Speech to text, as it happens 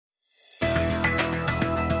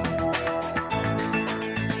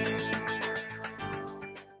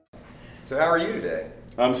So how are you today?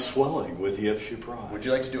 I'm swelling with EFG pride. Would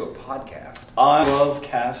you like to do a podcast? I love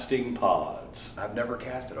casting pods. I've never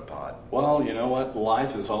casted a pod. Well, you know what?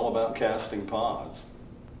 Life is all about casting pods.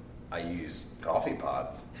 I use coffee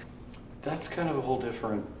pods. That's kind of a whole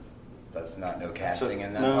different... That's not no casting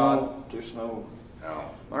in that no, pod? there's no... No.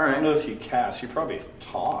 All I right. don't know if you cast. You probably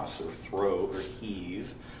toss or throw or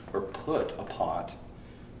heave or put a pot.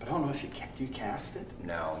 But I don't know if do you cast it?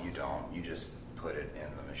 No, you don't. You just put it in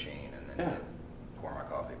the machine and then pour my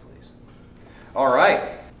coffee, please. All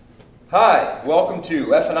right. Hi, welcome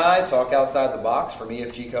to F&I Talk Outside the Box from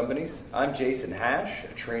EFG Companies. I'm Jason Hash,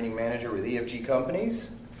 a training manager with EFG Companies.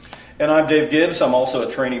 And I'm Dave Gibbs. I'm also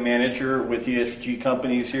a training manager with EFG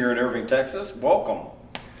Companies here in Irving, Texas. Welcome.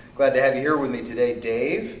 Glad to have you here with me today,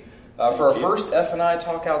 Dave. For our first F&I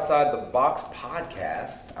Talk Outside the Box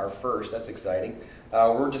podcast, our first, that's exciting,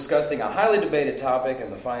 we're discussing a highly debated topic in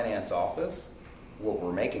the finance office. Well,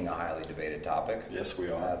 we're making a highly debated topic. Yes,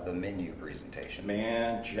 we are. The menu presentation.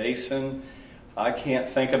 Man, Jason, I can't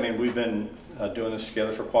think. I mean, we've been doing this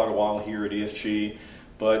together for quite a while here at EFG.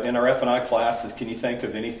 But in our F&I classes, can you think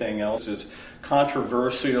of anything else as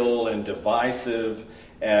controversial and divisive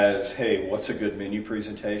as, hey, what's a good menu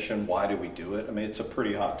presentation? Why do we do it? I mean, it's a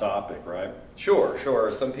pretty hot topic, right?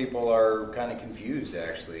 Sure. Some people are kind of confused,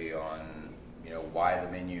 actually, on why the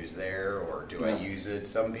menu is there or do I use it.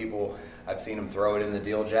 Some people, I've seen them throw it in the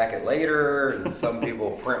deal jacket later, and some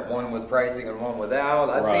people print one with pricing and one without.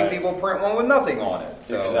 I've seen people print one with nothing on it.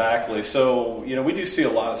 So. Exactly. So, we do see a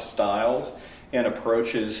lot of styles and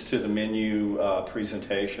approaches to the menu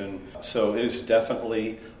presentation. So it is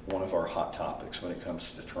definitely one of our hot topics when it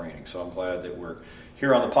comes to training. So I'm glad that we're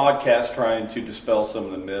here on the podcast trying to dispel some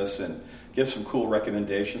of the myths and give some cool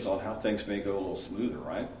recommendations on how things may go a little smoother,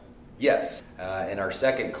 right? Yes. In our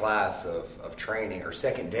second class of training, or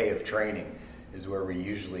second day of training, is where we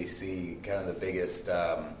usually see kind of the biggest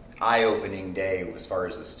eye-opening day as far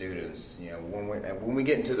as the students. When we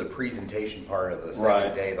get into the presentation part of the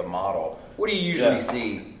second day, the model, what do you usually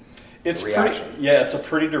see? It's reaction? It's a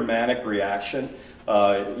pretty dramatic reaction.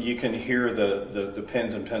 You can hear the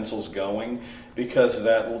pens and pencils going because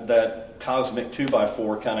that cosmic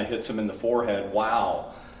 2x4 kind of hits them in the forehead.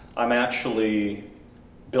 Wow, I'm actually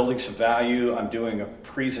building some value. I'm doing a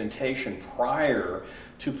presentation prior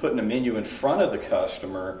to putting a menu in front of the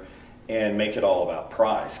customer and make it all about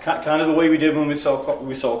price. Kind of the way we did when we sell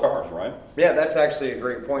cars, right? Yeah, that's actually a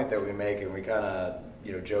great point that we make, and we kind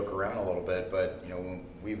of joke around a little bit. But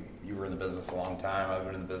you were in the business a long time. I've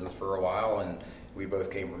been in the business for a while, and we both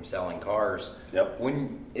came from selling cars. Yep.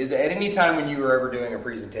 At any time when you were ever doing a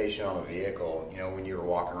presentation on a vehicle, when you were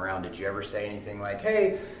walking around, did you ever say anything like,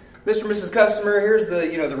 "Hey, Mr. and Mrs. Customer, here's the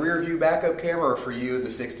the rear view backup camera for you, the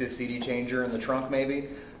 6-disc CD changer in the trunk, maybe"?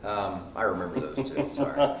 I remember those too.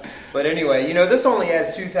 Sorry, but anyway, this only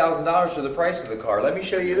adds $2,000 to the price of the car. Let me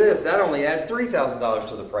show you this. That only adds $3,000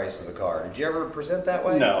 to the price of the car. Did you ever present that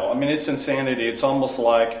way? No, I mean it's insanity. It's almost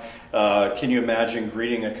like, can you imagine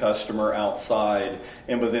greeting a customer outside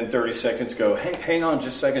and within 30 seconds go, "Hey, hang on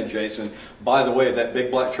just a second, Jason. By the way, that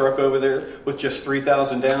big black truck over there with just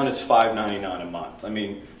 $3,000 down, it's $599 a month." I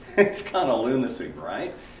mean, it's kind of lunacy,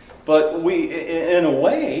 right? But we, in a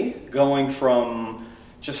way, going from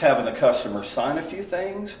just having the customer sign a few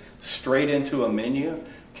things straight into a menu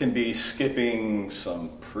can be skipping some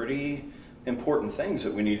pretty important things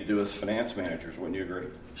that we need to do as finance managers. Wouldn't you agree?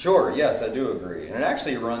 Sure, yes, I do agree. And it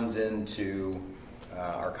actually runs into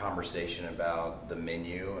our conversation about the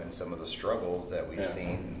menu and some of the struggles that we've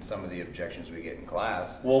seen and some of the objections we get in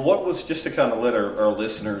class. Well, what was, just to kind of let our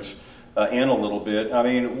listeners in a little bit, I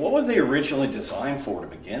mean, what were they originally designed for to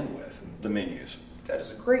begin with, the menus? That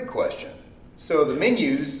is a great question. So the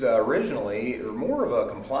menus originally are more of a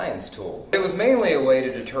compliance tool. It was mainly a way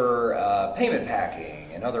to deter payment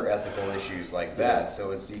packing and other ethical issues like that.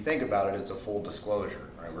 So you think about it, it's a full disclosure.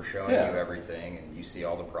 Right? We're showing you everything, and you see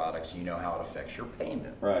all the products. You know how it affects your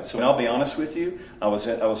payment. Right. So I'll be honest with you. I was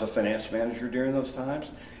a finance manager during those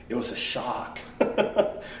times. It was a shock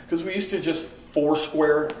because we used to just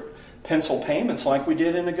four-square pencil payments like we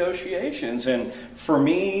did in negotiations. And for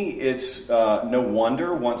me, it's no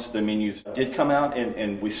wonder once the menus did come out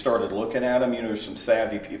and we started looking at them, there's some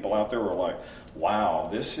savvy people out there who are like, wow,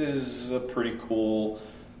 this is a pretty cool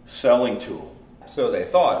selling tool. So they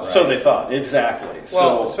thought, right? So they thought, exactly.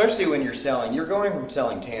 Well, especially when you're going from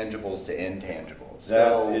selling tangibles to intangibles.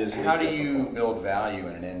 So how do you build value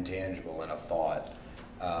in an intangible and a thought?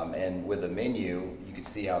 And with a menu, you can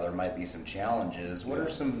see how there might be some challenges. What are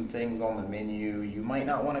some things on the menu you might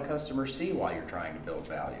not want a customer see while you're trying to build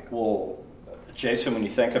value? Well, Jason, when you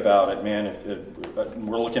think about it, man,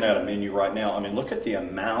 we're looking at a menu right now. I mean, look at the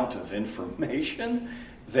amount of information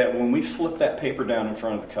that when we flip that paper down in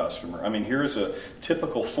front of the customer, I mean, here's a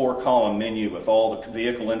typical 4-column menu with all the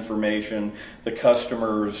vehicle information, the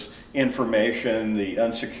customer's information, the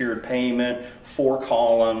unsecured payment, 4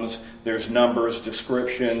 columns, there's numbers,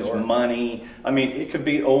 descriptions, Sure. money. I mean, it could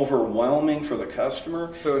be overwhelming for the customer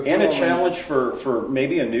and a challenge for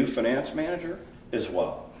maybe a new finance manager as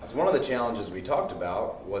well. So one of the challenges we talked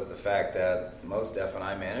about was the fact that most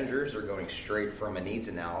F&I managers are going straight from a needs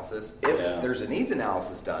analysis, if there's a needs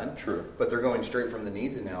analysis done. True. But they're going straight from the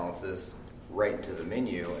needs analysis right into the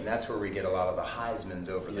menu, and that's where we get a lot of the Heismans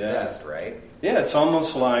over the desk, right? Yeah, it's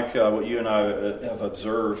almost like what you and I have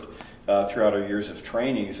observed throughout our years of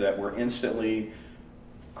training is that we're instantly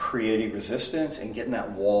creating resistance and getting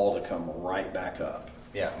that wall to come right back up.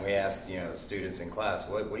 Yeah, and we asked the students in class,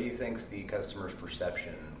 what do you think is the customer's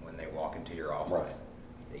perception when they walk into your office? Right.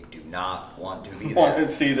 They do not want to be there. Want to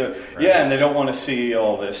see and they don't want to see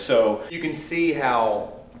all this. So you can see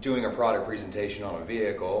how doing a product presentation on a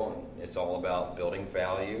vehicle, it's all about building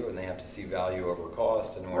value, and they have to see value over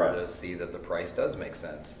cost in order to see that the price does make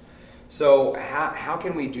sense. So how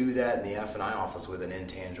can we do that in the F&I office with an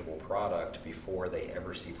intangible product before they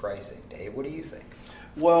ever see pricing? Dave, what do you think?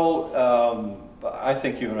 Well, I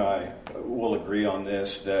think you and I will agree on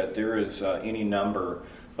this, that there is any number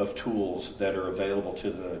of tools that are available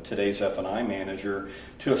to today's F&I manager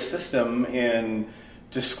to assist them in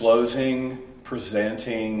disclosing,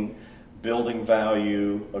 presenting, building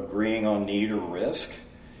value, agreeing on need or risk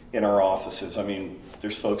in our offices. I mean,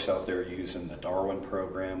 there's folks out there using the Darwin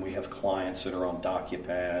program. We have clients that are on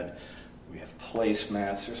DocuPad. We have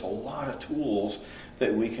placemats. There's a lot of tools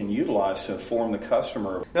that we can utilize to inform the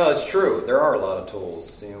customer. No, it's true. There are a lot of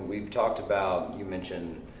tools. We've talked about, you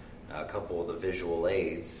mentioned a couple of the visual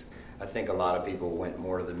aids. I think a lot of people went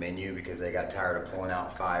more to the menu because they got tired of pulling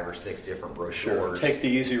out 5 or 6 different brochures. Take the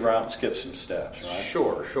easy route and skip some steps, right?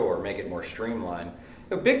 Sure. Make it more streamlined.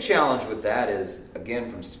 The big challenge with that is, again,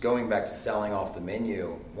 from going back to selling off the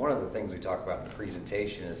menu, one of the things we talk about in the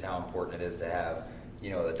presentation is how important it is to have,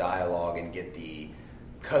 the dialogue and get the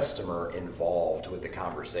customer involved with the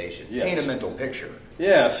conversation. Yes. Paint a mental picture.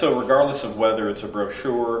 Yeah, so regardless of whether it's a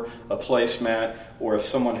brochure, a placemat, or if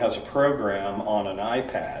someone has a program on an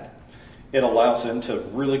iPad, it allows them to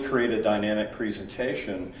really create a dynamic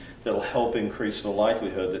presentation that'll help increase the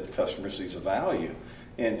likelihood that the customer sees a value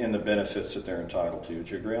in the benefits that they're entitled to. Would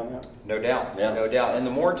you agree on that? No doubt. Yeah. No doubt. And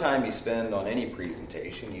the more time you spend on any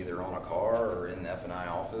presentation, either on a car or in the F&I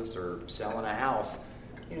office or selling a house,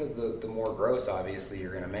 the more gross, obviously,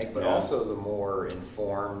 you're going to make, but also the more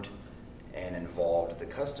informed and involved the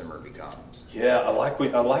customer becomes. Yeah, I like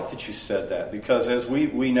that you said that, because as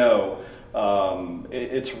we know,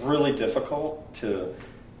 it's really difficult to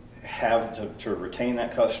to retain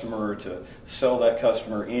that customer, to sell that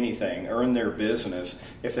customer anything, earn their business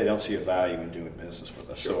if they don't see a value in doing business with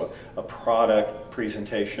us. Sure. So a product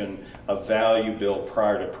presentation, a value built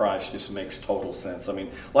prior to price just makes total sense. I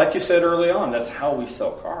mean, like you said early on, that's how we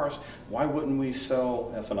sell cars. Why wouldn't we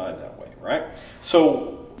sell F&I that way, right?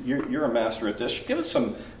 So you're a master at this. Give us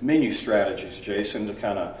some menu strategies, Jason, to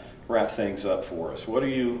kind of wrap things up for us. What do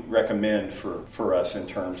you recommend for us in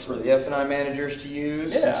terms for of the F&I managers to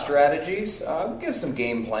use? Some strategies. Give some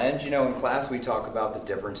game plans. In class we talk about the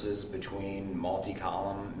differences between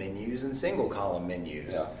multi-column menus and single-column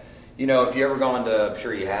menus. Yeah. If you ever gone to, I'm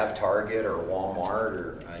sure you have, Target or Walmart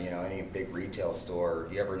or any big retail store,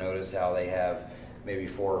 you ever notice how they have maybe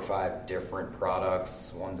 4 or 5 different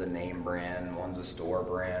products? One's a name brand, one's a store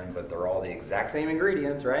brand, but they're all the exact same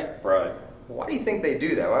ingredients, right? Right. Why do you think they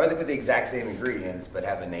do that? Why would they put the exact same ingredients but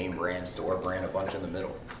have a name brand, store brand, a bunch in the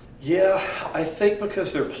middle? Yeah, I think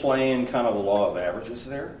because they're playing kind of the law of averages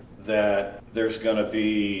there, that there's going to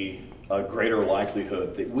be a greater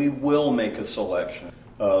likelihood that we will make a selection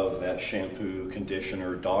of that shampoo,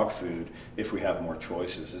 conditioner, dog food if we have more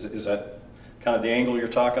choices. Is that kind of the angle you're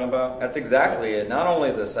talking about? That's exactly it. Not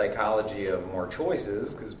only the psychology of more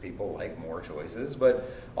choices, because people like more choices,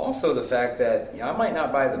 but also the fact that I might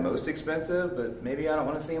not buy the most expensive, but maybe I don't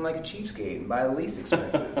want to seem like a cheapskate and buy the least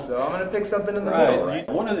expensive. So I'm going to pick something in the middle, right?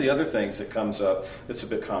 One of the other things that comes up that's a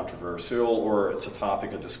bit controversial, or it's a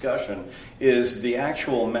topic of discussion, is the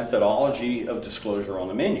actual methodology of disclosure on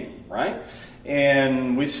the menu, right?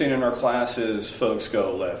 And we've seen in our classes folks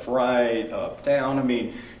go left, right, up, down. I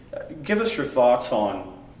mean, give us your thoughts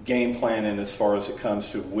on game planning as far as it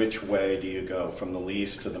comes to which way do you go, from the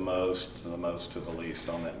least to the most to the most to the least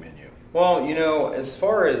on that menu. Well, as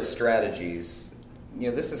far as strategies,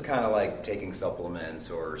 this is kind of like taking supplements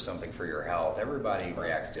or something for your health. Everybody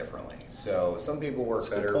reacts differently. So some people work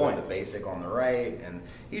better with the basic on the right, and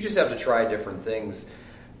you just have to try different things.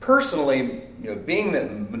 Personally, being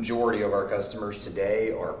that majority of our customers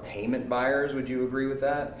today are payment buyers, would you agree with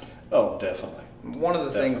that? Oh, definitely. One of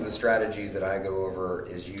the things, the strategies that I go over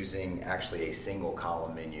is using actually a single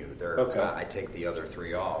column menu. I take the other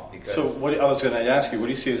three off because. So I was going to ask you, what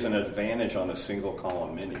do you see as an advantage on a single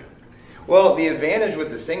column menu? Well, the advantage with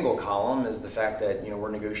the single column is the fact that we're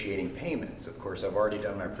negotiating payments. Of course, I've already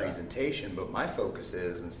done my presentation, but my focus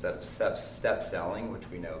is instead of step selling, which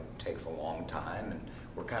we know takes a long time, and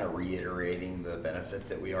we're kind of reiterating the benefits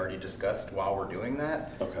that we already discussed while we're doing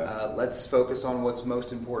that. Okay. Let's focus on what's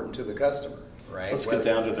most important to the customer. Right? Let's get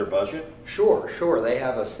down to their budget. Sure. They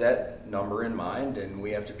have a set number in mind, and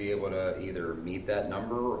we have to be able to either meet that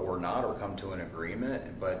number or not, or come to an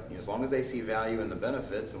agreement. But as long as they see value in the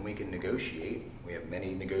benefits and we can negotiate, we have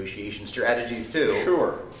many negotiation strategies too.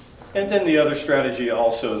 Sure. And then the other strategy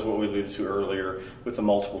also is what we alluded to earlier with the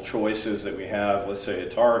multiple choices that we have, let's say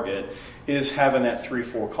at Target, is having that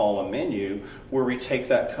 3-4 column menu where we take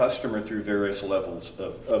that customer through various levels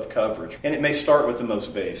of coverage. And it may start with the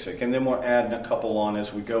most basic, and then we're adding a couple on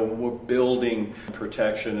as we go. We're building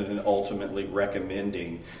protection and then ultimately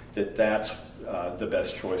recommending that that's the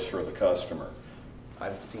best choice for the customer.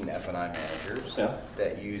 I've seen F&I managers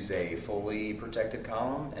that use a fully protected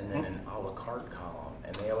column and then an a la carte column.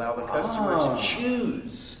 And they allow the customer to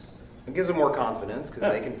choose. It gives them more confidence because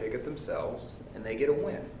they can pick it themselves and they get a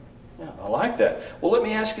win. Yeah, I like that. Well, let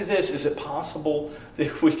me ask you this. Is it possible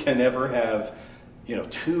that we can ever have,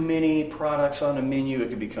 too many products on a menu? It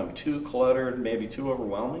could become too cluttered, maybe too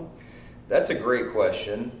overwhelming? That's a great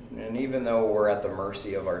question. And even though we're at the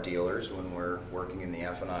mercy of our dealers when we're working in the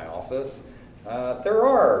F&I office,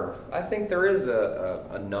 I think there is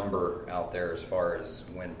a number out there as far as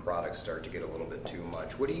when products start to get a little bit too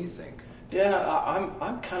much. What do you think? Yeah,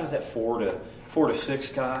 I'm kind of that 4 to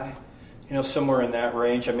 6 guy, somewhere in that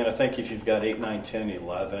range. I mean, I think if you've got 8, 9, 10,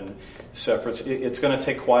 11 separates, it's going to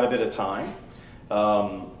take quite a bit of time.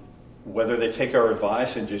 Whether they take our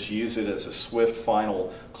advice and just use it as a swift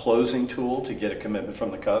final closing tool to get a commitment from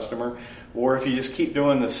the customer, or if you just keep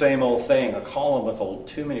doing the same old thing, a column with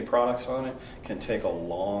too many products on it can take a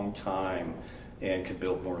long time and can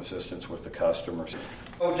build more resistance with the customers.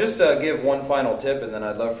 Well, just to give one final tip, and then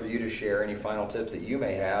I'd love for you to share any final tips that you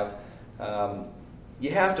may have. You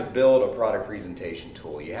have to build a product presentation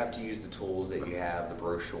tool. You have to use the tools that you have, the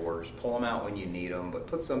brochures, pull them out when you need them, but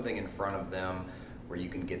put something in front of them where you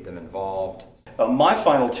can get them involved. My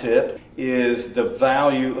final tip is the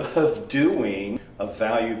value of doing a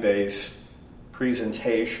value-based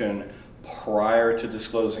presentation prior to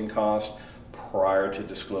disclosing cost, prior to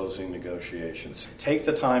disclosing negotiations. Take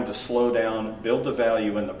the time to slow down, build the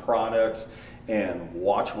value in the product, and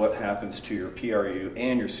watch what happens to your PRU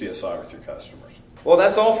and your CSI with your customers. Well,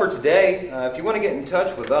 that's all for today. If you want to get in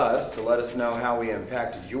touch with us to let us know how we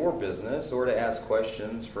impacted your business or to ask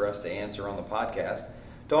questions for us to answer on the podcast,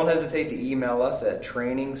 don't hesitate to email us at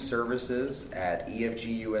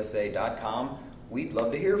trainingservices@efgusa.com. We'd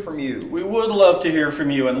love to hear from you. We would love to hear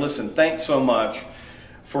from you. And listen, thanks so much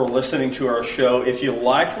for listening to our show. If you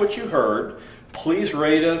liked what you heard, please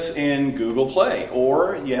rate us in Google Play,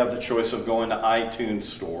 or you have the choice of going to iTunes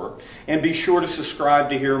Store. And be sure to subscribe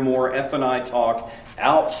to hear more F&I talk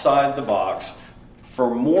outside the box.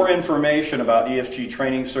 For more information about EFG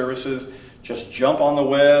Training Services, just jump on the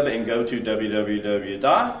web and go to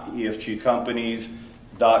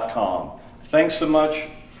www.efgcompanies.com. Thanks so much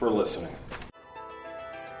for listening.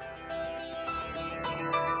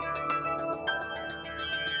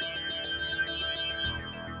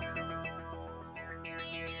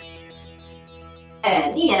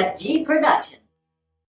 An EFG production.